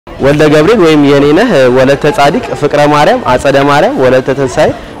ወልደ ገብርኤል ወይም የኔነህ ወለተ ጻዲቅ ፍቅረ ማርያም አጸደ ማርያም ወለተ ተንሳይ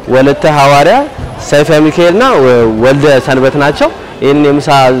ወለተ ሐዋርያ ሰይፈ ሚካኤልና ወልደ ሰንበት ናቸው ይሄን የምሳ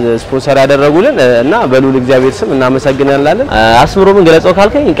ስፖንሰር ያደረጉልን እና በሉል እግዚአብሔር ስም እናመሰግናለን አስመሮምን ገለጸው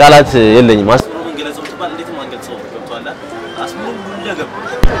ካልከኝ ቃላት የለኝም አስመሮምን ገለጸው ተባል እንዴት ማንገልጸው ገብቷል አስመሮም ሁለገብ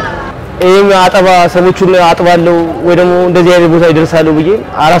እም አጠባ ሰሞቹን አጥባለው ወይ ደግሞ እንደዚህ አይነት ቦታ ይደርሳሉ ብዬ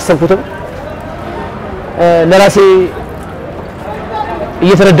አላሰብኩትም ለራሴ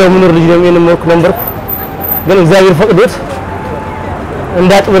እየተረዳው ምኖር ልጅ ነው የነመርኩ ነበር ግን እግዚአብሔር ፈቅዶት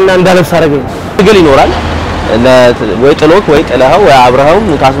እንዳጥብና እንዳለብስ አረገኝ ትግል ይኖራል ወይ ጥሎክ ወይ ጥለኸው ወይ አብረኸው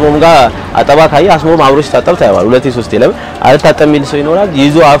ካስሞም ጋር አጠባ ካይ አስሞም አብሮሽ ታጠብ ታይዋል ሁለቴ ሶስቴ ለምን አልታጠም ሚል ሰው ይኖራል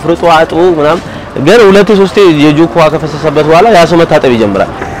ይዞ አፍርጦ አጥቡ ምናም ግን ሁለቴ ሶስቴ የጁኳ ከፈሰሰበት በኋላ ያ ሰው መታጠብ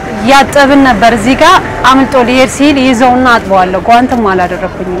ይጀምራል ያጠብን ነበር እዚህ ጋር አምልጦ ሊሄድ ሲል ይዘውና አጥበዋለሁ ጓንትም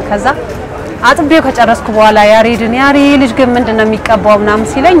አላደረኩኝም ከዛ አጥቤው ከጨረስኩ በኋላ ያሬድን ያሬ ልጅ ግን ምንድነው የሚቀባው ምናም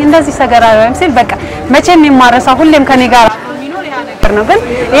ሲለኝ እንደዚህ ሰገራራም ሲል በቃ መቼም የማረሳ ሁሌም ከኔ ጋር የሚኖር ያ ነገር ነው ግን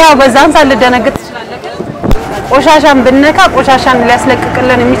ያው በዛን ሳልደነግጥ ይችላል ቆሻሻን ብነካ ቆሻሻን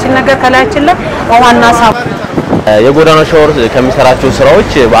ሊያስለቅቅልን የሚችል ነገር ከላያችን ላይ ዋና ሳብ የጎዳናው ሻወር ከሚሰራቸው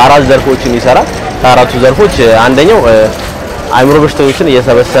ስራዎች በአራት ዘርፎችን ይሰራል ከአራቱ ዘርፎች አንደኛው አይምሮ በሽተኞችን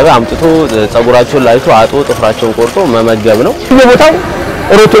እየሰበሰበ አምጥቶ ጸጉራቸውን ላይቶ አጥቶ ጥፍራቸውን ቆርጦ መመገብ ነው በቦታው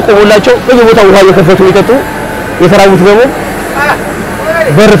ሮቶ ቆሞላቸው በየቦታው ውሃ እየከፈቱ ይጠጡ የተራቡት ደግሞ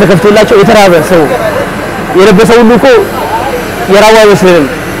በር ተከፍቶላቸው የተራበ ሰው የለበሰው ሁሉ እኮ የራባ መስለን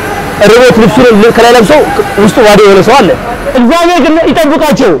ሮቦት ልብሱን ከላይ ለብሶ ውስጡ ባዶ የሆነ ሰው አለ እግዚአብሔር ግን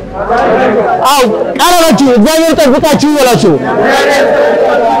ይጠብቃቸው አው ቃላችሁ እግዚአብሔር ይጠብቃችሁ ይላችሁ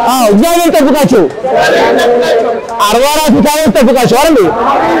አው እግዚአብሔር ይጠብቃችሁ 44 ታው ይጠብቃችሁ አይደል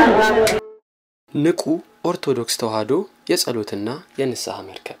ንቁ ኦርቶዶክስ ተዋህዶ የፀሎትና የንስሐ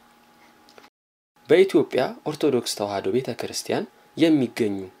መርከብ በኢትዮጵያ ኦርቶዶክስ ተዋህዶ ቤተክርስቲያን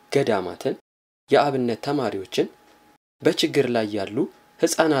የሚገኙ ገዳማትን የአብነት ተማሪዎችን በችግር ላይ ያሉ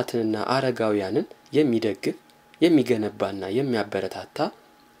ህፃናትንና አረጋውያንን የሚደግፍ የሚገነባና የሚያበረታታ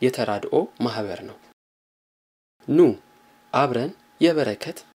የተራድኦ ማህበር ነው ኑ አብረን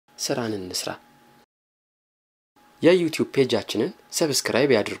የበረከት ስራን እንስራ የዩቲዩብ ፔጃችንን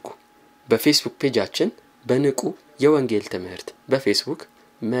ሰብስክራይብ ያድርጉ በፌስቡክ ፔጃችን በንቁ የወንጌል ትምህርት በፌስቡክ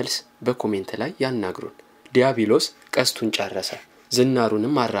መልስ በኮሜንት ላይ ያናግሩን ዲያብሎስ ቀስቱን ጨረሰ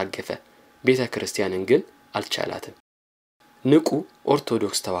ዝናሩንም አራገፈ ቤተክርስቲያንን ግን አልቻላትም ንቁ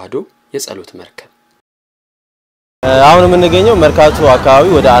ኦርቶዶክስ ተዋህዶ የጸሎት መርከብ አሁን የምንገኘው መርካቶ አካባቢ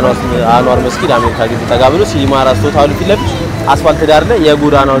ወደ አንዋር መስጊድ አሜሪካ ግቢ ተጋብሎ ሲማራስ ቶታሉ ፊትለፊት አስፋልት ዳር ላይ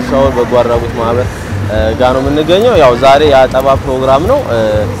የጎዳናው ሻወር በጓራጉት ማህበር ጋር ነው የምንገኘው ያው ዛሬ ያጠባ ፕሮግራም ነው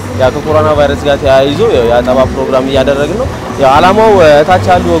ያ ከኮሮና ቫይረስ ጋር ተያይዞ ያጠባ ፕሮግራም እያደረግን ነው ያው አላማው ታች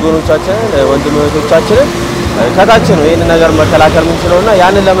ያሉ ወገኖቻችን ወንድሞቻችን ከታች ነው ይሄን ነገር መከላከል ምንችለውና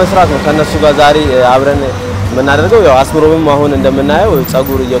ያንን ለመስራት ነው ከነሱ ጋር ዛሬ አብረን ምናደርገው ያው አስመሮምን አሁን እንደምናየው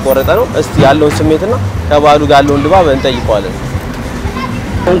ጸጉር እየቆረጠ ነው እስቲ ያለውን ስሜትና ከባሉ ጋር ያለውን ድባብ እንጠይቀዋለን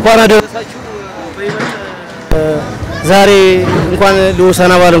እንኳን አደረሳችሁ ዛሬ እንኳን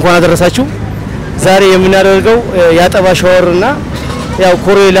ለሆሳና በዓል እንኳን አደረሳችሁ ዛሬ የምናደርገው ያጠባ ሻወርና ያው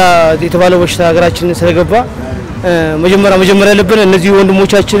ኮሮላ የተባለው በሽታ ሀገራችን ስለገባ መጀመሪያ ያለብን እነዚህ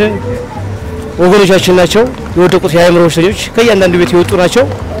ወንድሞቻችንን ወገኖቻችን ናቸው የወደቁት የአይምሮ በሽተኞች ከያንዳንዱ ቤት ይወጡ ናቸው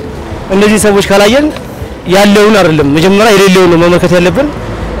እነዚህ ሰዎች ካላየን ያለውን አይደለም መጀመሪያ የሌለውን ነው መመከት ያለብን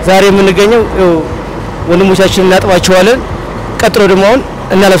ዛሬ የምንገኘው ወንድሞቻችንን እናጥባቸዋለን ቀጥሎ ደግሞ አሁን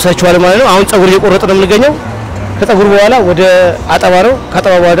እናለብሳቸዋለን ማለት ነው አሁን ጸጉር እየቆረጠ ነው የምንገኘው ከጸጉር በኋላ ወደ አጠባ ነው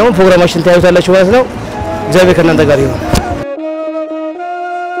ከአጠባ በኋላ ደግሞ ፕሮግራማችን ታዩታላችሁ ማለት ነው እግዚአብሔር ከእናንተ ጋር ይሁን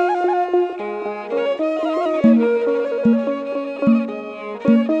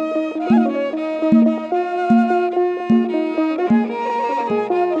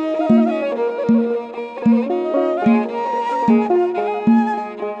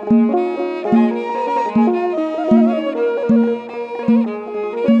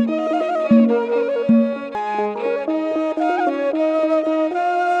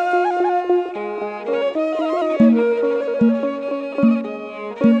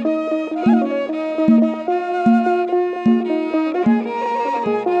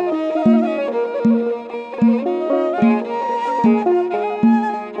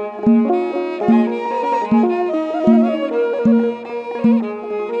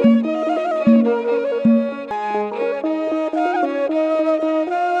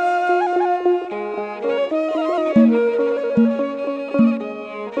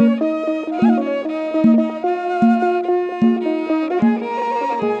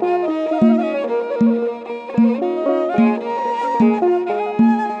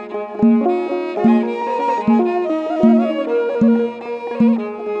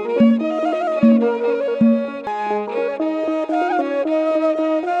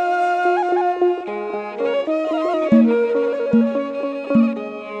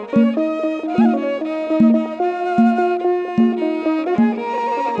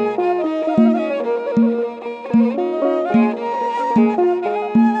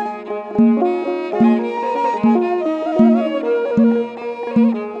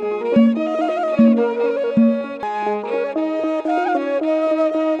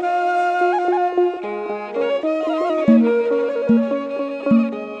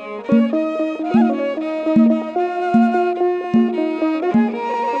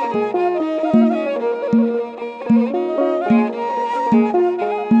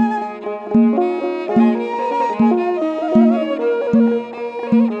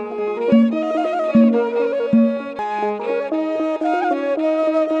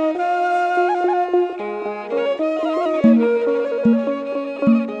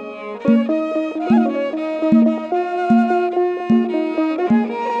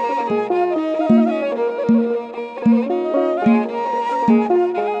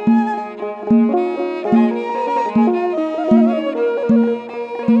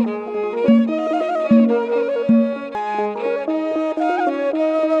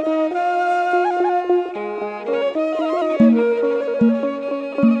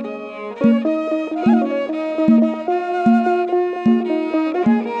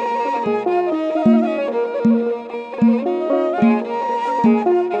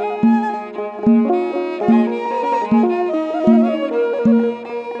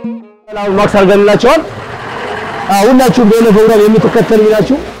ማክስ አርገንላችኋል ሁላችሁም በእኔ ፕሮግራም የምትከተሉ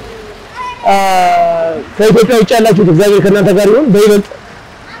ናችሁ ከኢትዮጵያ ውጭ ያላችሁ እግዚአብሔር ከእናንተ ጋር ይሁን በይበልጥ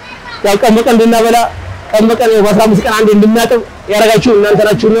ያው ቀመቀን እንድናበላ ቀመቀን በ15 ቀን አንዴ እንድናጥብ ያረጋችሁ እናንተ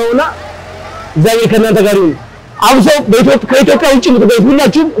ናችሁ ነውና እግዚአብሔር ከእናንተ ጋር ይሁን አብሶ ከኢትዮጵያ ውጭ የምትገኙ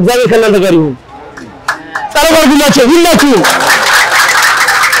ሁላችሁም እግዚአብሔር ከእናንተ ጋር ይሁን ጸሎት አድርጉላችሁ ሁላችሁ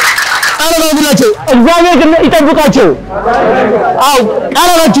አለማብላችሁ እግዚአብሔር ግን ይጠብቃችሁ አው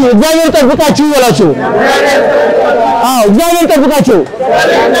ቃላችሁ እግዚአብሔር ይጠብቃችሁ ይላችሁ አው እግዚአብሔር ይጠብቃችሁ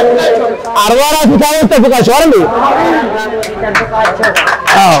 44 ታው ይጠብቃችሁ አይደል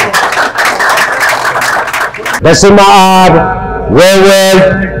አው በስመ አብ ወወልድ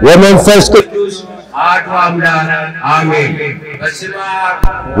ወመንፈስ ቅዱስ አሐዱ አምላክ አሜን በስመ አብ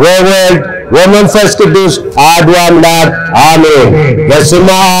ወወልድ ወመንፈስ ቅዱስ አሐዱ አምላክ አሜን በስመ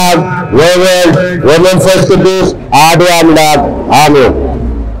አብ ወወልድ ወመንፈስ ቅዱስ አሐዱ አምላክ አሜን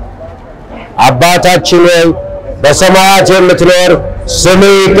አባታችን ሆይ በሰማያት የምትኖር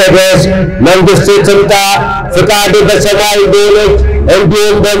ስምህ ይቀደስ መንግሥትህ ትምጣ ፈቃድህ በሰማይ እንደሆነች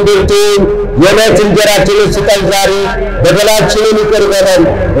እንዲሁም በምድር ትሁን የዕለት እንጀራችንን ስጠን ዛሬ በደላችንን ይቅር በለን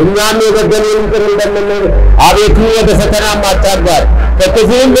እኛም የበደሉንን ይቅር እንደምንል አቤቱ ወደ ፈተና አታግባን ከክፉ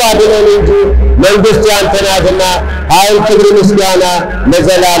ሁሉ አድነን እንጂ መንግሥት ያንተ ናትና ኃይል ክብር ምስጋና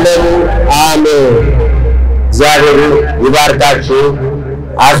ለዘላለሙ አሜን እግዚአብሔር ይባርካችሁ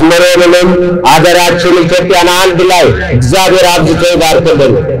አስመሮምን አገራችን ኢትዮጵያን አንድ ላይ እግዚአብሔር አብዝቶ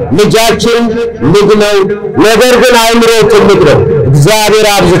ይባርክልን ልጃችን ልጅ ነው ነገር ግን አይምሮ ትልቅ ነው እግዚአብሔር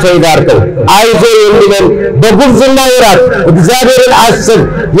አብዝቶ ይባርከው አይዞ የሚለን በጉብዝና ወራት እግዚአብሔርን አስብ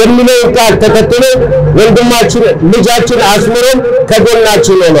የሚለው ቃል ተከትሎ ወንድማችን ልጃችን አስመሮም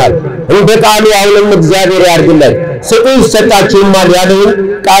ከጎናችን ሆኗል እንደ ቃሉ አሁንም እግዚአብሔር ያርግልን ስጡ ይሰጣችሁማል ያለውን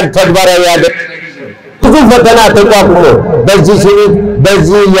ቃል ተግባራዊ ያደርግ ብዙ ፈተና ተቋቁሞ በዚህ ሲሪት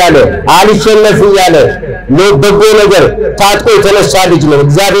በዚህ ያለ አልሸነፍ ያለ ለበጎ ነገር ታጥቆ የተነሳ ልጅ ነው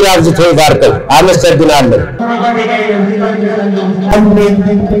እግዚአብሔር አብዝቶ ይባርከው አመሰግናለሁ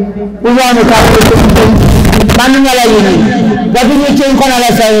ወያኔ ካፍቶ ማንኛ ላይ ነው ጓደኞቼ እንኳን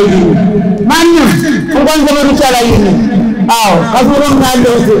አላሳየኝ ማንኛ እንኳን ዘመዶች አላየኝ አዎ ከሱሩም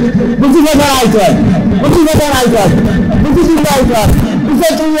ያለው ብዙ ፈተና አይቷል ብዙ ፈተና አይቷል ብዙ ዱላ አይቷል ብዙ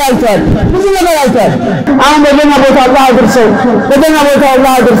አይቷል ብዙ ነገር አይቷል አሁን በደና ቦታ አላህ አድርሰው በደና ቦታ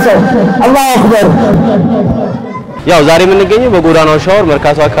አላህ አድርሰው አላሁ አክበር ያው ዛሬ የምንገኘው በጎዳናው ሻወር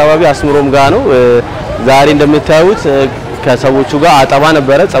መርካቶ አካባቢ አስመሮም ጋር ነው ዛሬ እንደምታዩት ከሰዎቹ ጋር አጠባ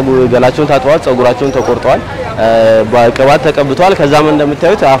ነበረ ገላቸውን ታጥዋል ጸጉራቸውን ተቆርጠዋል በቅባት ተቀብተዋል ከዛም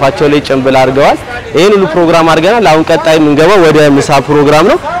እንደምታዩት አፋቸው ላይ ጭንብል አድርገዋል ይሄን ሁሉ ፕሮግራም አድርገናል አሁን ቀጣይ የምንገባው ወደ ምሳ ፕሮግራም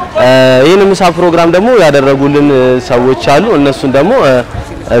ነው ይሄን ምሳ ፕሮግራም ደግሞ ያደረጉልን ሰዎች አሉ እነሱን ደግሞ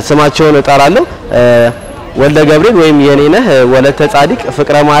ስማቸውን እጠራለሁ ወልደ ገብርኤል ወይም የኔነህ ወለተ ጻዲቅ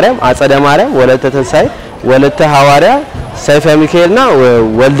ፍቅረ ማርያም አጸደ ማርያም ወለተ ተንሳይ ወለተ ሐዋርያ ሰይፈ ሚካኤልና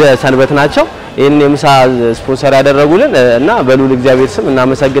ወልደ ሰንበት ናቸው ይሄን የምሳ ስፖንሰር ያደረጉልን እና በሉል እግዚአብሔር ስም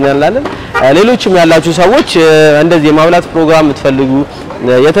እናመሰግናለን ሌሎችም ያላችሁ ሰዎች እንደዚህ የማብላት ፕሮግራም የምትፈልጉ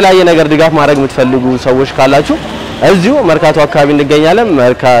የተለያየ ነገር ድጋፍ ማድረግ የምትፈልጉ ሰዎች ካላችሁ እዚሁ መርካቶ አካባቢ እንገኛለን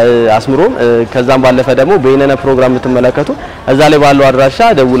አስመሮም ከዛም ባለፈ ደግሞ በየኔነህ ፕሮግራም የምትመለከቱ እዛ ላይ ባለው አድራሻ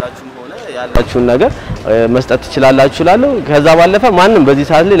ደውላችሁ ሆነ ያላችሁን ነገር መስጠት ትችላላችሁ ይላል ከዛ ባለፈ ማንንም በዚህ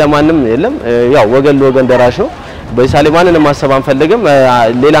ሰዓት ላይ ለማንንም የለም ያው ወገን ለወገን ደራሽ ነው በዚህ ሰዓት ላይ ማንንም ማሰብ አንፈልግም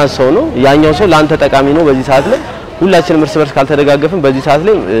ሌላን ሰው ነው ያኛው ሰው ላንተ ጠቃሚ ነው በዚህ ሰዓት ላይ ሁላችንም እርስ በርስ ካልተደጋገፍን በዚህ ሰዓት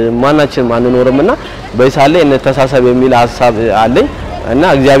ላይ ማናችንም አንኖርምና በዚህ ሰዓት ላይ እንተሳሰብ የሚል ሐሳብ አለኝ እና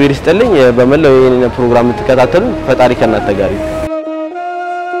እግዚአብሔር ይስጥልኝ በመላው የኔነህ ፕሮግራም ተከታተሉ ፈጣሪ ከናንተ ጋር ይሁን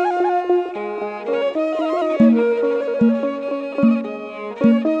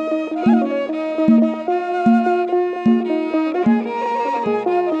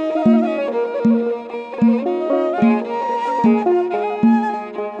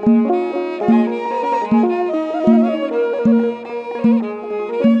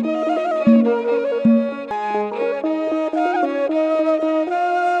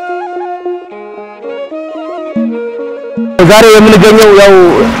ዛሬ የምንገኘው ያው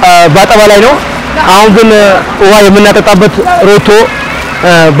ባጠባ ላይ ነው አሁን ግን ውሃ የምናጠጣበት ሮቶ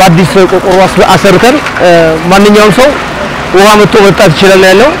በአዲስ ቆርቆሮ አሰርተን ማንኛውም ሰው ውሃ መጥቶ መጣት ይችላል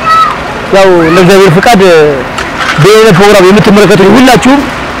ያለው ያው ለእግዚአብሔር ፍቃድ በየነ ፕሮግራም የምትመለከቱ ሁላችሁም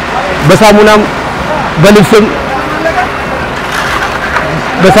በሳሙናም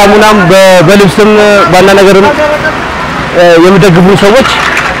በልብስም ባናገርም የምደግፉ ሰዎች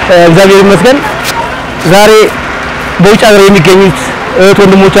እግዚአብሔር ይመስገን ዛሬ በውጭ ሀገር የሚገኙት እህት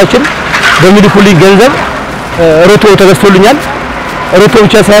ወንድሞቻችን በሚልኩልኝ ገንዘብ ሮቶ ተገዝቶልኛል ሮቶ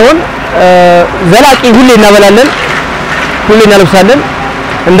ብቻ ሳይሆን ዘላቂ ሁሌ እናበላለን ሁሌ እናለብሳለን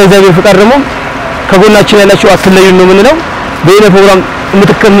እንደ እግዚአብሔር ፍቃድ ደግሞ ከጎናችን ያላችሁ አትለዩን ነው የምንለው በየነ ፕሮግራም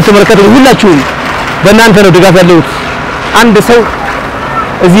የምትመለከቱ ሁላችሁም በእናንተ ነው ድጋፍ ያለውት አንድ ሰው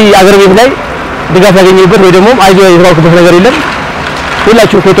እዚህ አገር ቤት ላይ ድጋፍ ያገኘበት ወይ ደግሞ አይዞ ይራውኩበት ነገር የለም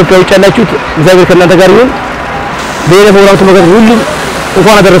ሁላችሁ ከኢትዮጵያ ውጭ ያላችሁት እግዚአብሔር ከእናንተ ጋር ይሁን በየነ ፕሮግራም ተመልከቱ ሁሉም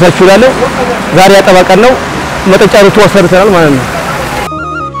እንኳን አደረሳችሁ ይላል ዛሬ ያጠባቀን ነው መጠጫ ሮቶ አሰርተናል ማለት ነው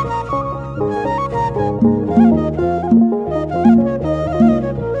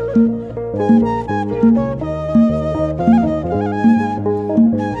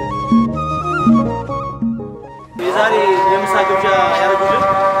የዛሬ የምሳ ግብዣ ያደረጉልን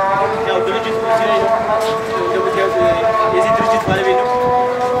ያው ድርጅቱ እዚህ ላይ ነው እንደምታዩት የዚህ ድርጅት ባለቤት ነው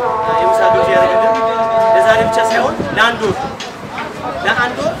የምሳ ግብዣ ያደረጉልን ለዛሬ ብቻ ሳይሆን ለአንድ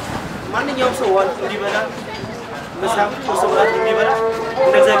ወር ማንኛውም ሰው ዋል እንዲበላ ምሳም ተሰውራት እንዲበላ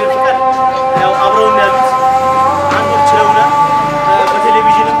እንደ እግዚአብሔር ፍቃድ ያው አብረውን ያሉት አንድ ወር ችለውና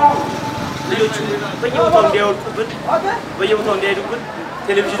በቴሌቪዥን ልጆቹ በየቦታው እንዲያወጡብን በየቦታው እንዲያሄዱብን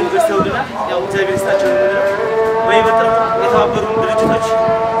ቴሌቪዥን ገዝተውልና ያው እግዚአብሔር ይስጣቸው ነው በይበልጥ የተባበሩ ድርጅቶች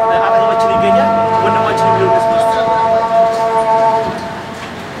አጠገባችን ይገኛል ወንድማችን ቢሆንስ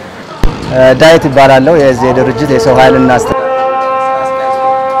ዳዊት ይባላል የዚህ ድርጅት የሰው ኃይልና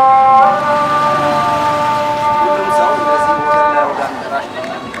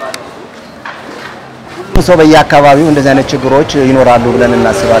ሰው በየአካባቢው እንደዚህ አይነት ችግሮች ይኖራሉ ብለን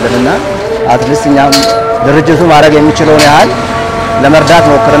እናስባለንና አትሊስት እኛም ድርጅቱ ማድረግ የሚችለውን ያህል ለመርዳት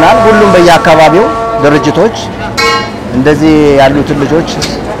ሞክረናል ሁሉም በየአካባቢው ድርጅቶች እንደዚህ ያሉትን ልጆች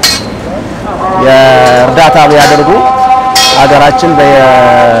የእርዳታ ቢያደርጉ ሀገራችን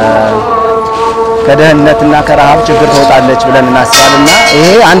ከደህንነትና ከረሃብ ችግር ትወጣለች ብለን እናስባለንና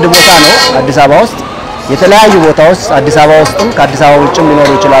ይሄ አንድ ቦታ ነው አዲስ አበባ ውስጥ የተለያዩ ቦታዎች አዲስ አበባ ውስጥም ከአዲስ አበባ ውጭም ሊኖሩ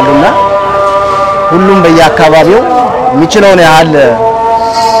ይችላሉና ሁሉም በየአካባቢው የሚችለውን ያህል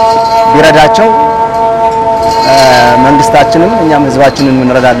ቢረዳቸው መንግስታችንም እኛም ህዝባችንን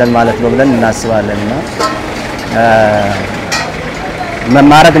እንረዳለን ማለት ነው ብለን እናስባለንና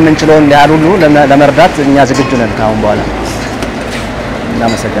መማረግ የምንችለውን ያህል ሁሉ ለመርዳት እኛ ዝግጁ ነን ካሁን በኋላ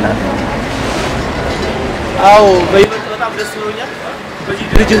እናመሰግናለን አው በይበልጥ በጣም ደስ ብሎኛል በዚህ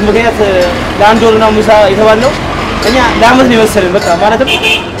ድርጅት ምክንያት ለአንድ ወር ነው ምሳ የተባለው እኛ ለአመት ነው የወሰደን በቃ ማለትም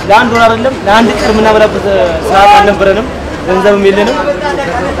ለአንድ ወር አይደለም ለአንድ ቀን ምናበላበት ሰዓት አልነበረንም ገንዘብም የለንም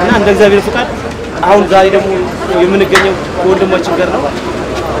እና እንደ እግዚአብሔር ፍቃድ አሁን ዛሬ ደግሞ የምንገኘው ወንድማችን ጋር ነው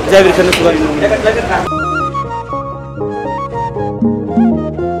እግዚአብሔር ከነሱ ጋር ነው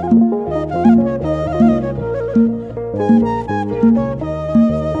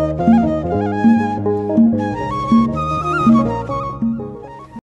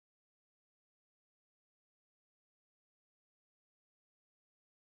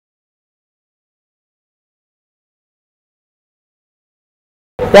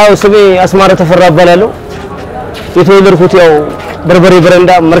ያው ስሜ አስማረ ተፈራ ይባላል የተወለድኩት ያው በርበሬ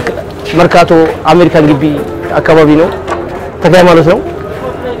በረንዳ መርካቶ አሜሪካን ግቢ አካባቢ ነው ተከያማሉት ነው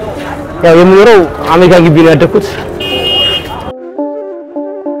ያው የምኖረው አሜሪካን ግቢ ነው ያደኩት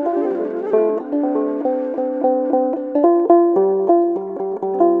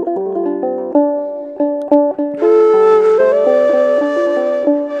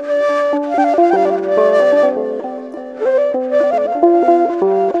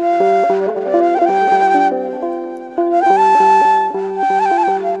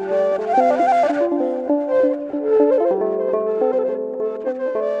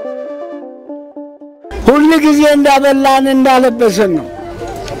ሁሉ ጊዜ እንዳበላን እንዳለበሰን ነው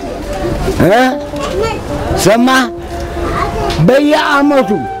ሰማ በየአመቱ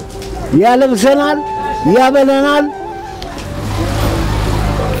ያለብሰናል ያበለናል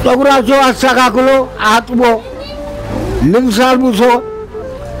ጸጉራቸው አስተካክሎ አጥቦ ልብስ አልብሶ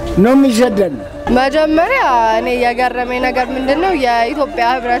ነው የሚሰደን መጀመሪያ እኔ ያገረመኝ ነገር ምንድነው የኢትዮጵያ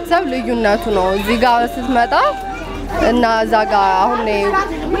ህብረተሰብ ልዩነቱ ነው እዚህ ጋር ስትመጣ እና ዛጋ አሁን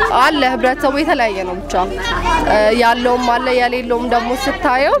አለ ህብረተሰቡ የተለያየ ነው ብቻ ያለውም አለ ያሌለውም ደግሞ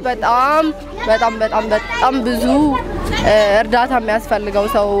ስታየው በጣም ብዙ እርዳታ የሚያስፈልገው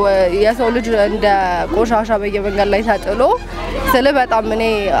ሰው የሰው ልጅ እንደ ቆሻሻ በየመንገድ ላይ ተጥሎ ስለ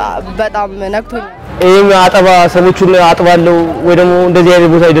በጣም ነክቶኛል። ይሄም አጠባ ሰዎቹን አጥባለው ወይ ደግሞ እንደዚህ አይነት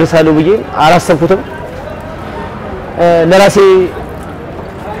ቦታ ይደርሳሉ ብዬ አላሰብኩትም። ለራሴ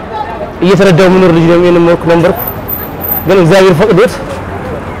እየተረዳው ምኖር ልጅ ነው የምኖርኩ ነበር ግን እግዚአብሔር ፈቅዶት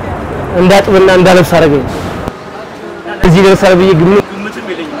እንዳጥብና እንዳለብስ አረገኝ። እዚህ ደርሳል ብዬ ግምትም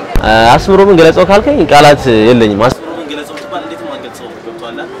የለኝም። አስመሮምን ገለጸው ካልከኝ ቃላት የለኝም። አስመሮምን ገለጸው ተባለ እንዴት ማገልጸው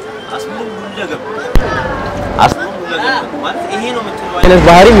ገብቷል። አስመሮምን ሁለገብ ማለት ይሄ ነው የምትለው አይነት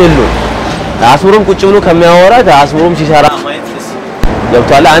ባህሪም የለውም። አስመሮም ቁጭ ብሎ ከሚያወራት አስመሮም ሲሰራ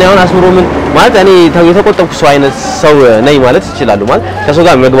ገብቷል። እኔ አሁን አስመሮምን ማለት እኔ የተቆጠብኩ ሰው አይነት ሰው ነኝ ማለት ይችላል። ማለት ከሰው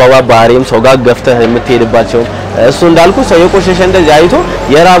ጋር መግባባት ባህሪም ሰው ጋር ገፍተህ የምትሄድባቸው እሱ እንዳልኩ ሰው የቆሸሸ እንደዚህ አይቶ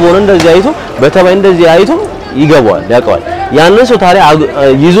የራቦን እንደዚህ አይቶ በተባይ እንደዚህ አይቶ ይገባዋል ያውቀዋል። ያንን ሰው ታዲያ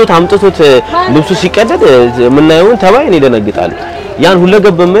ይዞት አምጥቶት ልብሱ ሲቀደድ ምናየውን ተባይ እኔ ደነግጣለሁ። ያን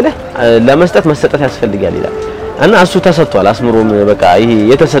ሁለገብ በመለህ ለመስጠት መሰጠት ያስፈልጋል ይላል እና እሱ ተሰጥቷል። አስመሮም በቃ ይሄ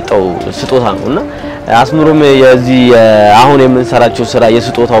የተሰጠው ስጦታ ነውና አስመሮም የዚህ አሁን የምንሰራቸው ስራ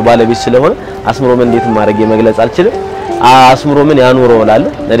የስጦታው ባለቤት ስለሆነ አስመሮምን እንዴት ማድረግ መግለጽ አልችልም። አስመሮምን ያኑረው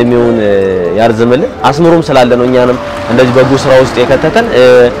እላለሁ። እድሜውን ያርዝምልን። አስመሮም ስላለ ነው እኛንም እንደዚህ በጎ ስራ ውስጥ የከተተን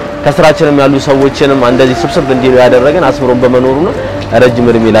ከስራችንም ያሉ ሰዎችንም እንደዚህ ስብስብ እንዲሉ ያደረገን አስመሮም በመኖሩ ነው። ረጅም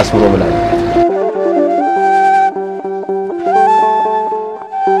እድሜ ለአስመሮም እላለሁ።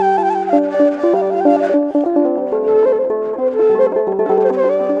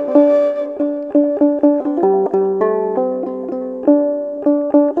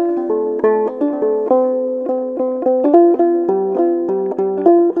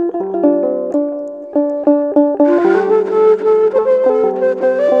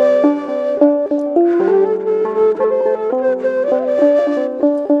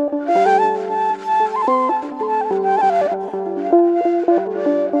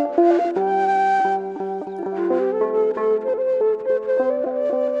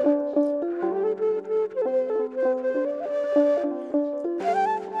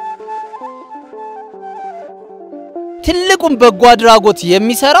 ትልቁን በጎ አድራጎት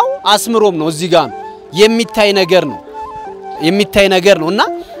የሚሰራው አስመሮም ነው። እዚህ ጋር የሚታይ ነገር ነውና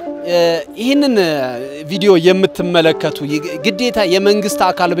ይሄንን ቪዲዮ የምትመለከቱ ግዴታ የመንግስት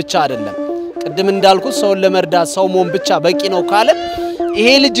አካል ብቻ አይደለም። ቅድም እንዳልኩት ሰው ለመርዳት ሰው መሆን ብቻ በቂ ነው ካለ ይሄ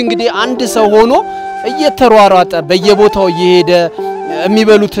ልጅ እንግዲህ አንድ ሰው ሆኖ እየተሯሯጠ በየቦታው እየሄደ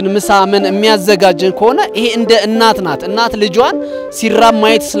የሚበሉትን ምሳምን የሚያዘጋጅ ከሆነ ይሄ እንደ እናት ናት። እናት ልጇን ሲራብ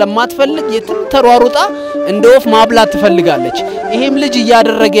ማየት ስለማትፈልግ የትም ተሯሩጣ እንደ ወፍ ማብላት ትፈልጋለች። ይሄም ልጅ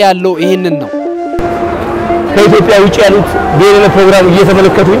እያደረገ ያለው ይሄንን ነው። ከኢትዮጵያ ውጪ ያሉት የኔነህ ፕሮግራም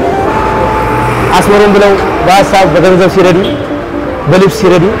እየተመለከቱኝ አስመሮም ብለው በሀሳብ በገንዘብ ሲረዱ በልብስ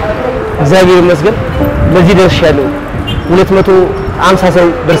ሲረዱ እግዚአብሔር ይመስገን ለዚህ ደርሻለሁ። 250 ሰው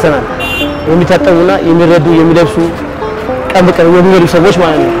ደርሰናል። የሚታጠቡና የሚረዱ የሚለብሱ ቀን በቀን የሚበሉ ሰዎች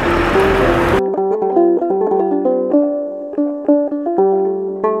ማለት ነው።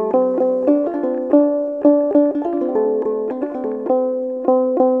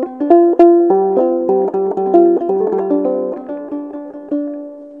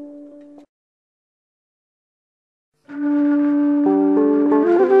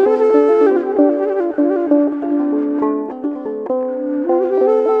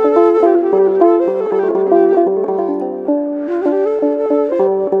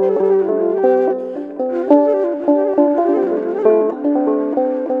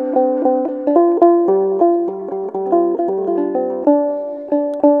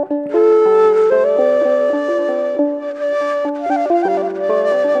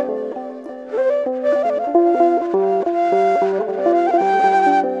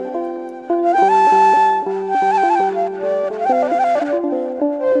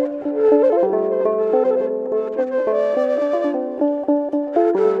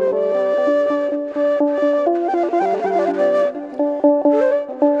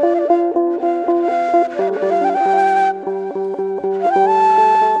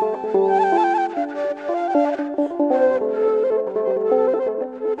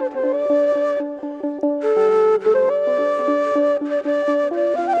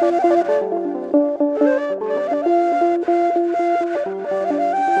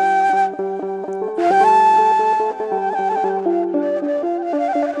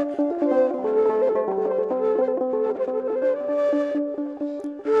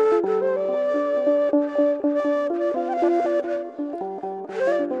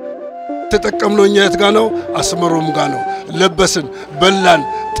 የተጠቀምነው እኛ የት ጋር ነው? አስመሮም ጋር ነው። ለበስን፣ በላን፣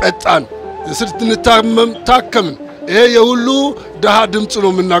 ጠጣን፣ ስንታመም ታከምን። ይሄ የሁሉ ደሃ ድምጽ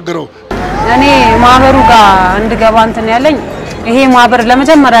ነው የምናገረው። እኔ ማህበሩ ጋር እንድገባ እንትን ያለኝ ይሄ ማህበር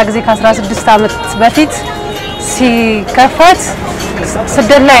ለመጀመሪያ ጊዜ ከ16 ዓመት በፊት ሲከፈት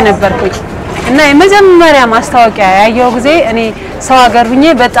ስደት ላይ ነበርኩኝ እና የመጀመሪያ ማስታወቂያ ያየው ጊዜ እኔ ሰው ሀገር ሁኜ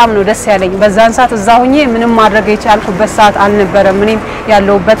በጣም ነው ደስ ያለኝ። በዛን ሰዓት እዛ ሁኜ ምንም ማድረግ የቻልኩበት ሰዓት አልነበረም። እኔም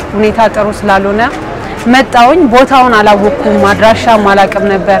ያለውበት ሁኔታ ጥሩ ስላልሆነ መጣውኝ። ቦታውን አላወቅኩም፣ አድራሻም አላቅም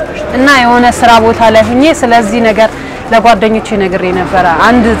ነበር እና የሆነ ስራ ቦታ ላይ ሁኜ ስለዚህ ነገር ለጓደኞቼ ነግሬ ነበር።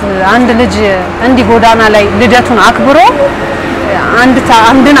 አንድ ልጅ እንዲህ ጎዳና ላይ ልደቱን አክብሮ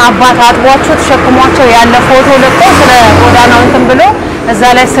አንድን አባት አጥቧቸው ተሸክሟቸው ያለ ፎቶ ለቆ ስለ ጎዳናው እንትን ብሎ እዛ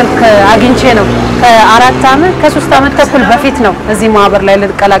ላይ ስልክ አግኝቼ ነው ከ4 ዓመት ከ3 ዓመት ተኩል በፊት ነው እዚህ ማህበር ላይ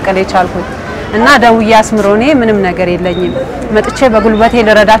ልቀላቀል የቻልኩት እና ደውዬ አስምሮኔ ምንም ነገር የለኝም መጥቼ በጉልበቴ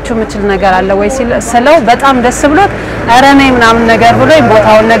ልረዳችሁ ምችል ነገር አለ ወይ ስለው በጣም ደስ ብሎት ኧረ ነይ ምናምን ነገር ብሎ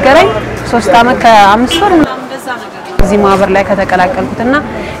ቦታውን ነገረኝ። 3 ዓመት ከ5 ወር ምናምን እንደዛ ነገር እዚህ ማህበር ላይ ከተቀላቀልኩትና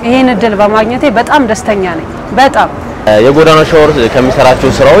ይሄን እድል በማግኘቴ በጣም ደስተኛ ነኝ። በጣም የጎዳናው ሻወር ከሚሰራቸው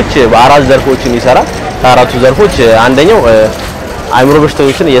ስራዎች በአራት ዘርፎችን ይሰራል። ከአራቱ ዘርፎች አንደኛው አይምሮ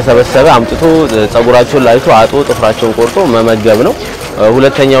በሽተኞችን እየሰበሰበ አምጥቶ ጸጉራቸውን ላይቶ አጥቦ ጥፍራቸውን ቆርጦ መመገብ ነው።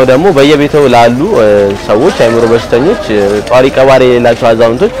 ሁለተኛው ደግሞ በየቤቱ ላሉ ሰዎች አይምሮ በሽተኞች ጧሪ ቀባሪ የሌላቸው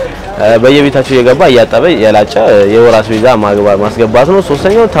አዛውንቶች በየቤታቸው እየገባ እያጠበ የላጨ የወር አስቤዛ ማስገባት ነው።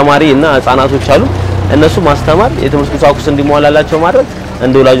 ሶስተኛው ተማሪና ህፃናቶች አሉ እነሱ ማስተማር የትምህርት ቁሳቁስ እንዲሟላላቸው ማድረግ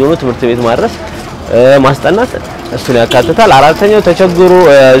እንደ ወላጅ ሆኖ ትምህርት ቤት ማድረስ ማስጠናት እሱን ያካትታል። አራተኛው ተቸግሮ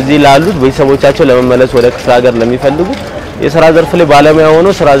እዚህ ላሉት ቤተሰቦቻቸው ለመመለስ ወደ ክፍለ ሀገር ለሚፈልጉ የሥራ ዘርፍ ላይ ባለሙያ ሆኖ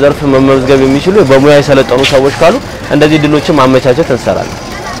ሥራ ዘርፍ መመዝገብ የሚችሉ በሙያ የሰለጠኑ ሰዎች ካሉ እንደዚህ ድሎችን ማመቻቸት እንሰራለን።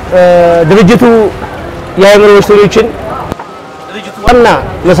 ድርጅቱ የአይምሮ በሽተኞችን ዋና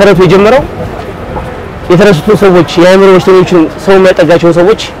መሰረቱ የጀመረው የተረሱትን ሰዎች የአይምሮ በሽተኞችን ሰው የማይጠጋቸው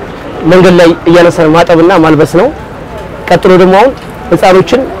ሰዎች መንገድ ላይ እያነሳን ማጠብና ማልበስ ነው። ቀጥሎ ደግሞ አሁን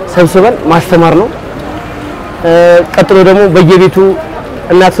ህፃኖችን ሰብስበን ማስተማር ነው። ቀጥሎ ደግሞ በየቤቱ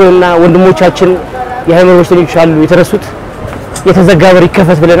እናትና ወንድሞቻችን የአይምሮ በሽተኞች አሉ የተረሱት የተዘጋ በር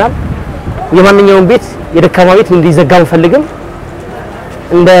ይከፈት ብለናል። የማንኛውም ቤት የደካማ ቤት እንዲዘጋ አንፈልግም።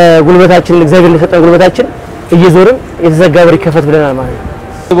 እንደ ጉልበታችን እግዚአብሔር እንደሰጠን ጉልበታችን እየዞርን የተዘጋ በር ይከፈት ብለናል ማለት ነው።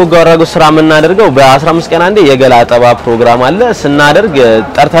 በጎ አድራጎት ስራ የምናደርገው በ15 ቀን አንዴ የገላ አጠባ ፕሮግራም አለ። ስናደርግ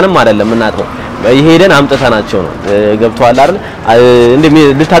ጠርተንም አይደለም እናጥበው ይሄደን አምጥተናቸው ነው። ገብቷል አይደል? እንዴ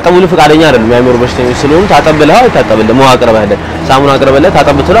ልታጠቡልህ ፈቃደኛ አይደለም። የአይምሮ በሽተኞች ስለሆኑ ታጠብልህ አይታጠብልህ መዋቅር በህደ ሳሙና አቅርበልህ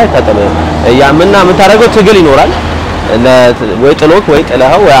ታጠብትለው አይታጠብልህ ያምና የምታደርገው ትግል ይኖራል። ወይ ጥሎክ ወይ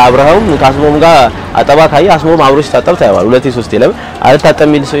ጥለኸው ወይ አብረኸው ካስሞም ጋር አጠባ ካየ አስሞም አብሮሽ ታጠብ ታይዋል። ሁለቴ ሶስቴ ለምን አልታጠብ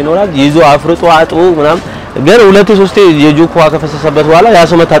የሚል ሰው ይኖራል። ይዞ አፍርጦ አጥቦ ምናምን ግን ሁለቴ ሶስቴ የጆክ ውሃ ከፈሰሰበት በኋላ ያ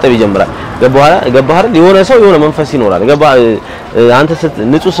ሰው መታጠብ ይጀምራል። ገባህ አይደል? የሆነ ሰው የሆነ መንፈስ ይኖራል። አንተ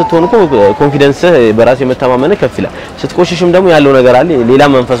ንጹህ ስትሆን እኮ ኮንፊደንስ በራስ የመተማመን ከፍ ይላል። ስትቆሽሽም ደግሞ ያለው ነገር አለ፣ ሌላ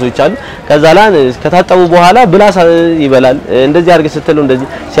መንፈሶች አሉ። ከዛ ላይ ከታጠቡ በኋላ ብላስ ይበላል። እንደዚህ አድርገህ ስትለው እንደዚህ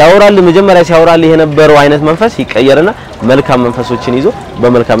ሲያወራል መጀመሪያ ሲያወራል የነበረው አይነት መንፈስ ይቀየርና መልካም መንፈሶችን ይዞ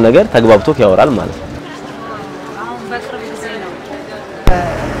በመልካም ነገር ተግባብቶ ያወራል ማለት ነው። አሁን በቅርብ ጊዜ ነው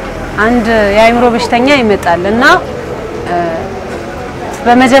አንድ የአይምሮ በሽተኛ ይመጣል እና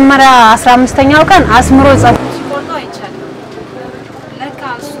በመጀመሪያ 15ኛው ቀን አስምሮ ጸጉሩ ሲቆርጠው አይቻልም። ለካ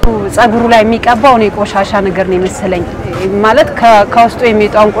ጸጉሩ ላይ የሚቀባው ነው ቆሻሻ ነገር ነው መሰለኝ ማለት ከውስጡ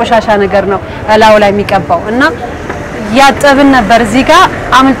የሚወጣው ቆሻሻ ነገር ነው እላው ላይ የሚቀባው እና ያጠብን ነበር። እዚህ ጋር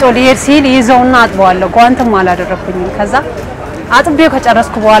አምልጦ ሊሄድ ሲል ይዘውና አጥበዋለሁ። ጓንትም አላደረኩኝም። ከዛ አጥቤው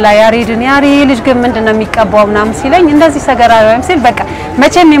ከጨረስኩ በኋላ ያሬድን ልጅ ግን ምንድነው የሚቀባው ምናምን ሲለኝ እንደዚህ ሰገራ ወይም ሲል በቃ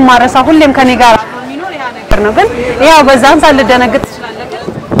መቼም የማረሳ ሁሌም ከኔ ጋር የሚኖር ያ ነገር ነው። ግን ያው በዛን ሰዓት ልደነግጥ ይችላል። ግን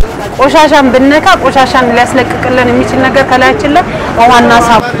ቆሻሻን ብነካ ቆሻሻን ሊያስለቅቅልን የሚችል ነገር ከላያችን ላይ ዋና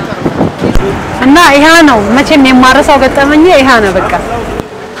ሳብ እና ይሄ ነው መቼም የማረሳው ገጠመኝ ይሄ ነው። በቃ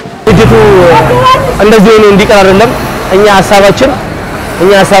ድርጅቱ እንደዚህ ነው እንዲቀር አይደለም እኛ ሐሳባችን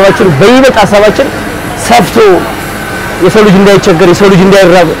በይበልጥ ሐሳባችን ሰፍቶ የሰው ልጅ እንዳይቸገር የሰው ልጅ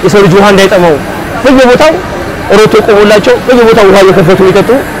እንዳይራብ የሰው ልጅ ውሃ እንዳይጠማው በየቦታው ሮቶ ቆሞላቸው በየቦታው ውሃ እየከፈቱ ይጠጡ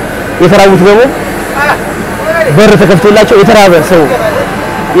የተራቡት ደግሞ በር ተከፍቶላቸው የተራበ ሰው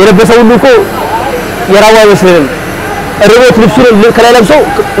የለበሰው ሁሉ እኮ የራባ አይመስልም። ርቦት ልብሱን ከላይ ለብሶ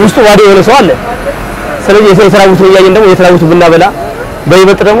ውስጡ ባዶ የሆነ ሰው አለ። ስለዚህ የተራቡት ያየን ደግሞ የተራቡት ብናበላ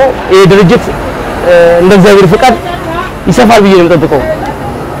በይበልጥ ደግሞ ይሄ ድርጅት እንደ እግዚአብሔር ፍቃድ ይሰፋል ብዬ ነው የምጠብቀው።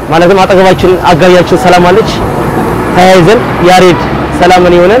 ማለትም አጠገባችን አጋያችን ሰላም አለች ተያይዘን ያሬድ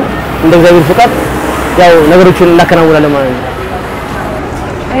ሰላምን ይሆነን እንደ እግዚአብሔር ፍቃድ ያው ነገሮችን እናከናውናለን ማለት ነው።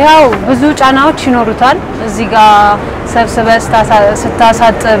 ያው ብዙ ጫናዎች ይኖሩታል እዚህ ጋር ሰብስበስ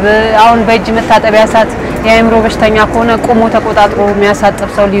ስታሳጥብ አሁን በእጅ መታጠቢያ ሰዓት የአእምሮ በሽተኛ ከሆነ ቆሞ ተቆጣጥሮ የሚያሳጥብ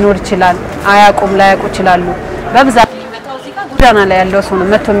ሰው ሊኖር ይችላል አያቁም ላያቁ ይችላሉ በብዛት የሚመጣው እዚህ ጋር ጎዳና ላይ ያለው ሰው ነው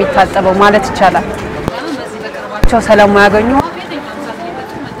መጥቶ የሚታጠበው ማለት ይቻላል ለምን በዚህ በቅርባቸው ሰላም ያገኙ ቤተኛም ሰዓት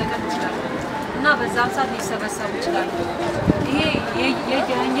ሊመጡ መጠቀም ይችላሉ እና በዛም ሰዓት ሊሰበሰቡ ይችላሉ ይሄ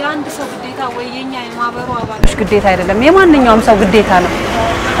የአንድ ሰው ግዴታ ወይ የኛ የማህበሩ አባሎች ግዴታ አይደለም የማንኛውም ሰው ግዴታ ነው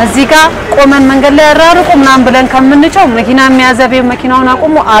እዚህ ጋር ቆመን መንገድ ላይ አራርቆ ምናምን ብለን ከምንጨው መኪና የሚያዘበው መኪናውን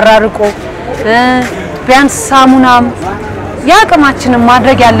አቆሞ አራርቆ ቢያንስ ሳሙናም ያቅማችንን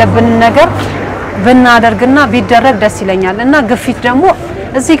ማድረግ ያለብን ነገር ብናደርግና ቢደረግ ደስ ይለኛል እና ግፊት ደግሞ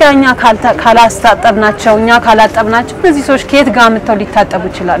እዚህ ጋር እኛ ካላስታጠብናቸው እኛ ካላጠብናቸው እዚህ ሰዎች ከየት ጋር መጥተው ሊታጠቡ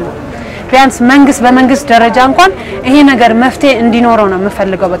ይችላሉ ቢያንስ መንግስት በመንግስት ደረጃ እንኳን ይሄ ነገር መፍትሄ እንዲኖረው ነው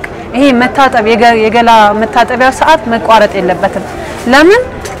የምፈልገው በቃ ይሄ መታጠብ የገላ መታጠቢያ ሰዓት መቋረጥ የለበትም ለምን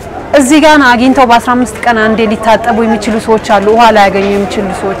እዚህ ጋር አግኝተው በ15 ቀን አንዴ ሊታጠቡ የሚችሉ ሰዎች አሉ ውሃ ላይ ያገኙ የሚችሉ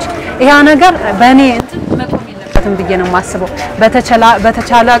ሰዎች ይሄ ነገር በእኔ መቆም የለበትም ብዬ ነው የማስበው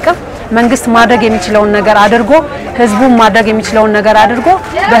በተቻለ አቅም መንግስት ማድረግ የሚችለውን ነገር አድርጎ ህዝቡን ማድረግ የሚችለውን ነገር አድርጎ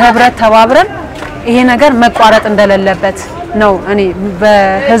በህብረት ተባብረን ይሄ ነገር መቋረጥ እንደሌለበት ነው እኔ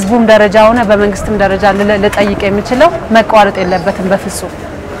በህዝቡም ደረጃ ሆነ በመንግስትም ደረጃ ለጠይቅ የሚችለው መቋረጥ የለበትም በፍጹም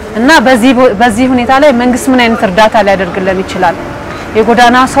እና በዚህ ሁኔታ ላይ መንግስት ምን አይነት እርዳታ ሊያደርግልን ይችላል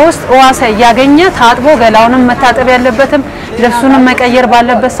የጎዳና ሰውስ ዋሳ ያገኘ ታጥቦ ገላውንም መታጠብ ያለበትም ልብሱንም መቀየር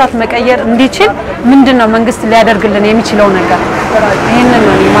ባለበት ሰዓት መቀየር እንዲችል ምንድነው መንግስት ሊያደርግልን የሚችለው ነገር ይሄንን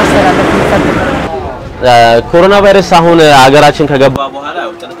ነው ማስተላለፍ የምፈልገው ኮሮና ቫይረስ አሁን ሀገራችን ከገባ በኋላ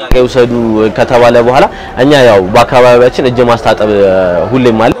ያው ጥንቃቄ ወሰዱ ከተባለ በኋላ እኛ ያው በአካባቢያችን እጅ ማስታጠብ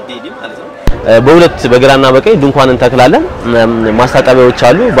ሁሌም ማለት በሁለት በግራና በቀኝ ድንኳን እንተክላለን ማስታጠቢያዎች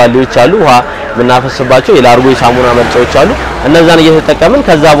አሉ ባልዲዎች አሉ ውሃ ምናፈስባቸው የላርጎ የሳሙና መርጫዎች አሉ እነዛን እየተጠቀምን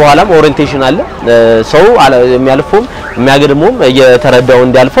ከዛ በኋላም ኦሪንቴሽን አለ ሰው የሚያልፈው የሚያገድመው እየተረዳው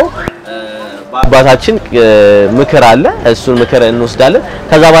እንዲያልፈው አባታችን ምክር አለ እሱን ምክር እንወስዳለን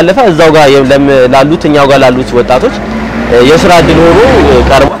ከዛ ባለፈ እዛው ጋር ላሉት እኛው ጋር ላሉት ወጣቶች የሥራ እድል ሆኖ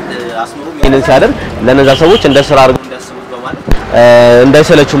ቀርቧል አስመሮምን ይሄንን ሲያደርግ ለነዛ ሰዎች እንደ ሥራ አድርገው እንዲያስቡት በማለት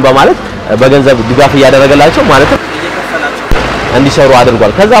እንዳይሰለቹም በማለት በገንዘብ ድጋፍ ያደረገላቸው ማለት እየከፈላቸው እንዲሰሩ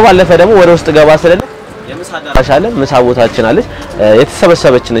አድርጓል ከዛ ባለፈ ደግሞ ወደ ውስጥ ገባ ስለለ የምሳ አዳራሽ አለ ምሳ ቦታችን አለች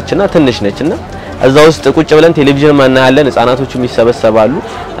የተሰበሰበች ነችና ትንሽ ነችና እዛ ውስጥ ቁጭ ብለን ቴሌቪዥን ማናያለን ህፃናቶችም ይሰበሰባሉ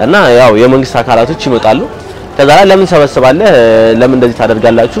እና ያው የመንግስት አካላቶች ይመጣሉ ከዛ ላይ ለምን ሰበሰባለህ ለምን እንደዚህ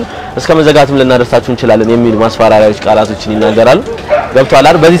ታደርጋላችሁ እስከ መዘጋትም ልናደርሳችሁ እንችላለን የሚል ማስፈራሪያዎች ቃላቶችን ይናገራሉ ገብቷል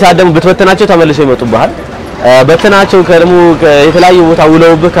አይደል በዚህ ሰዓት ደግሞ ብትበተናቸው ተመልሰው ይመጡብሃል በተናቸው ከደሙ የተለያዩ ቦታ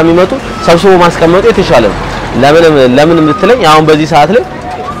ውለውብህ ከሚመጡ ሰብስቦ ማስቀመጡ የተሻለ ነው ለምን ምትለኝ አሁን በዚህ ሰዓት ላይ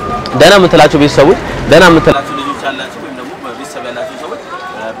ደና ምትላቸው ቤተሰቦች ደና ምትላቸው ልጆች አላችሁ ወይም ደግሞ ቤተሰብ ያላችሁ ሰዎች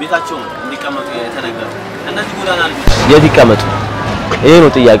ቤታቸው እንዲቀመጡ የተነገሩ እነዚህ ጎዳና ልጆች የት ይቀመጡ ይሄ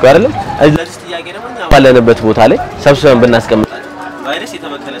ነው ጥያቄው አይደለም እዚህ ጥያቄ ደግሞ እኛ ባለንበት ቦታ ላይ ሰብስበን ብናስቀምጣቸው ቫይረስ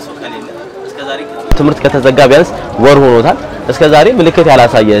የተበከለ ሰው ከሌለ እስከዛሬ ትምህርት ከተዘጋ ቢያንስ ወር ሆኖታል እስከዛሬ ምልክት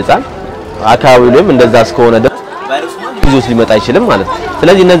ያላሳየ ህፃን አካባቢው ላይም እንደዛ እስከሆነ ድረስ ቫይረሱ ይዞት ሊመጣ አይችልም ማለት ነው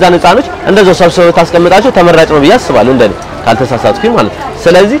ስለዚህ እነዛን ህፃኖች እንደዛው ሰብስበው ታስቀምጣቸው ተመራጭ ነው ብዬ አስባለሁ እንደኔ ካልተሳሳትኩኝ ማለት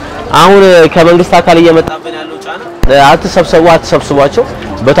ስለዚህ አሁን ከመንግስት አካል እየመጣብን ያለው ጫና አትሰብስቧቸው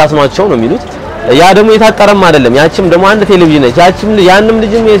በታትኗቸው ነው የሚሉት ያ ደግሞ የታጠረም አይደለም ያቺም ደግሞ አንድ ቴሌቪዥን ነች ያንም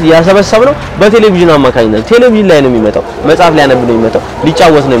ልጅም ያሰበሰብነው በቴሌቪዥን አማካኝነት ቴሌቪዥን ላይ ነው የሚመጣው መጽሐፍ ላይ ያነብ ነው የሚመጣው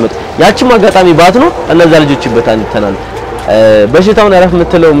ሊጫወት ነው የሚመጣው ያቺም አጋጣሚ ባትኖ እነዛ ልጆች ይበታተናሉ በሽታውን አረፍ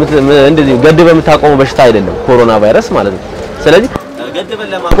ምትለው እንደዚህ ገድበ የምታቆመው በሽታ አይደለም ኮሮና ቫይረስ ማለት ነው ስለዚህ ገድበን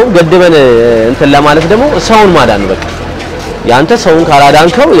ለማቆም ገድበን እንትን ለማለት ደግሞ ሰውን ማዳን በቃ ያንተ ሰውን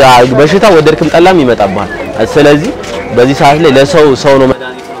ካላዳንከው ያ በሽታ ወደድክም ጠላም ይመጣባል ስለዚህ በዚህ ሰዓት ላይ ለሰው ሰው ነው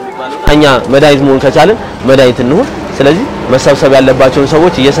መድኃኒት ነው የሚባለው እኛ መድኃኒት መሆን ከቻልን መድኃኒት እንሁን ስለዚህ መሰብሰብ ያለባቸውን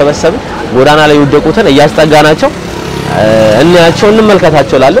ሰዎች እየሰበሰብን ጎዳና ላይ ወደቁትን እያስጠጋናቸው እናያቸው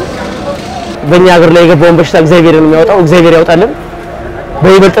እንመልከታቸው ላለን በእኛ ሀገር ላይ የገባውን በሽታ እግዚአብሔር ነው የሚያወጣው እግዚአብሔር ያውጣልን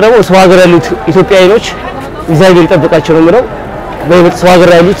በይበልጥ ደግሞ ሰው ሀገር ያሉት ኢትዮጵያውያኖች እግዚአብሔር ይጠብቃቸው ነው የሚለው በይበልጥ ሰው ሀገር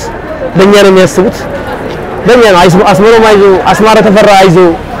ያሉት በእኛ ነው የሚያስቡት በእኛ ነው አስመሮምን አይዞ አስማረ ተፈራ አይዞ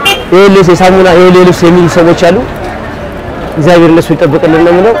የሌሎች የሳሙና የሌሎች የሚሉ ሰዎች አሉ እግዚአብሔር እነሱ ይጠብቅልን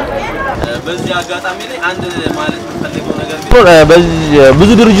ነው የሚለው በዚህ አጋጣሚ ላይ አንድ ማለት ፈልገው ነገር ብዙ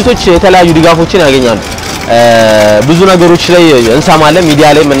ድርጅቶች የተለያዩ ድጋፎችን ያገኛሉ ብዙ ነገሮች ላይ እንሰማለን ሚዲያ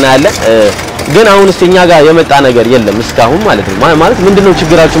ላይ እናያለን ግን አሁን እስኛ ጋር የመጣ ነገር የለም እስካሁን ማለት ነው ማለት ምንድነው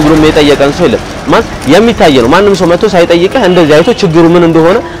ችግራችን ብሎ የጠየቀን ሰው የለም ማለት የሚታይ ነው ማንንም ሰው መጥቶ ሳይጠይቅህ እንደዚህ አይቶ ችግሩ ምን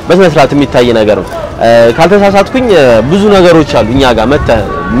እንደሆነ በስነስርዓት የሚታይ ነገር ነው ካልተሳሳትኩኝ ብዙ ነገሮች አሉ እኛ ጋር መጣ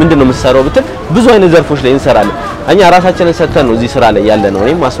ምንድነው የምትሰራው ብትል ብዙ አይነት ዘርፎች ላይ እንሰራለን እኛ ራሳችንን ሰተን ነው እዚህ ስራ ላይ ያለ ነው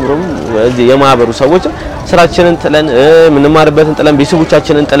እኔም አስመሮም እዚህ የማህበሩ ሰዎች ስራችንን ጥለን ምንማርበትን ጥለን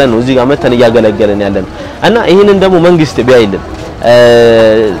ቤተሰቦቻችንን ጥለን ነው እዚህ ጋር መተን ያገለገለን ያለን እና ይሄንን ደግሞ መንግስት ቢያይልን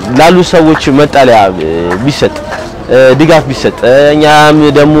ላሉ ሰዎች መጣለያ ቢሰጥ ድጋፍ ቢሰጥ እኛም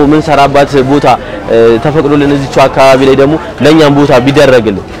ደግሞ ምን ሰራባት ቦታ ተፈቅዶልን እዚህው አካባቢ ላይ ደግሞ ለኛም ቦታ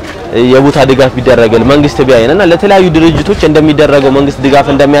ቢደረግልን የቦታ ድጋፍ ቢደረግልን መንግስት ቢያይነና ለተለያዩ ድርጅቶች እንደሚደረገው መንግስት ድጋፍ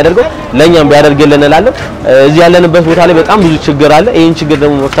እንደሚያደርገው ለኛም ቢያደርግልን እላለሁ እዚህ ያለንበት ቦታ ላይ በጣም ብዙ ችግር አለ ይሄን ችግር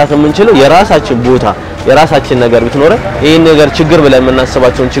ደግሞ መፍታት የምንችለው የራሳችን ቦታ የራሳችን ነገር ብትኖር ይሄን ነገር ችግር ብለን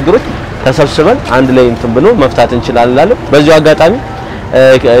የምናስባቸውን ችግሮች ተሰብስበን አንድ ላይ እንትን ብሎ መፍታት እንችላለን እላለሁ በዚሁ አጋጣሚ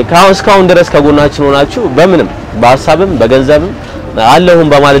እስካሁን ድረስ ከጎናችን ሆናችሁ በምንም በሀሳብም በገንዘብም አለሁን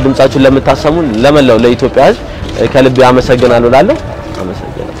በማለት ድምጻችሁን ለምታሰሙን ለመላው ለኢትዮጵያ ሕዝብ ከልብ አመሰግናለሁ እላለሁ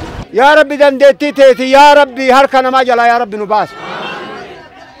አመሰግናለሁ ያ ረቢ ደንደቲቴት ያ ረቢ ሀርከና ማጀላ ያ ረቢ ኑባስ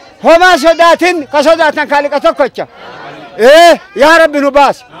ሆማ ሰዳትን ከሰዳተን ካልቀተኮቻ ያ ረቢ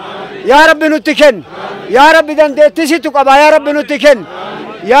ኑባስ ያ ረቢ ኑትከን ያ ረቢ ደንደቲሲቱ ቀባ ያ ረቢ ኑትከን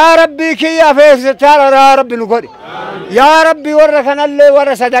ያ ረቢ ኪያ ፈስ ታራ ያ ረቢ ኑጎድ ያ ረቢ ወረከናለ ወረ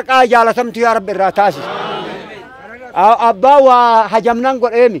ሰደቃ ጃለተምቱ ያ ረቢ ራታሲ አባዋ ሀጀምናን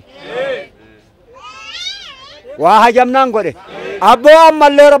ጎዴሚ وهجمنا نقوله أبو أم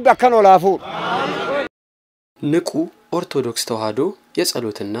اللي رب أكنوا لافور ንቁ ኦርቶዶክስ ተዋህዶ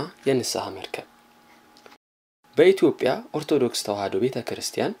የፀሎትና የንስሐ መርከብ በኢትዮጵያ ኦርቶዶክስ ተዋህዶ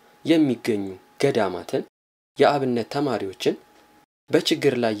ቤተክርስቲያን የሚገኙ ገዳማትን የአብነት ተማሪዎችን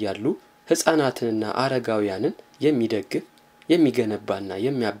በችግር ላይ ያሉ ህፃናትንና አረጋውያንን የሚደግፍ የሚገነባና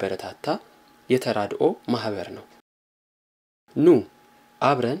የሚያበረታታ የተራድኦ ማህበር ነው ኑ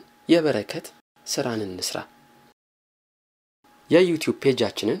አብረን የበረከት ስራን እንስራ የዩቲዩብ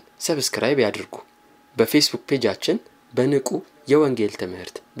ፔጃችንን ሰብስክራይብ ያድርጉ በፌስቡክ ፔጃችን በንቁ የወንጌል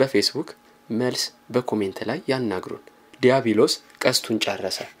ትምህርት በፌስቡክ መልስ በኮሜንት ላይ ያናግሩን ዲያብሎስ ቀስቱን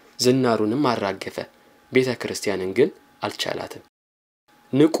ጨረሰ ዝናሩንም አራገፈ ቤተክርስቲያንን ግን አልቻላትም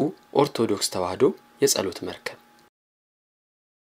ንቁ ኦርቶዶክስ ተዋህዶ የጸሎት መርከብ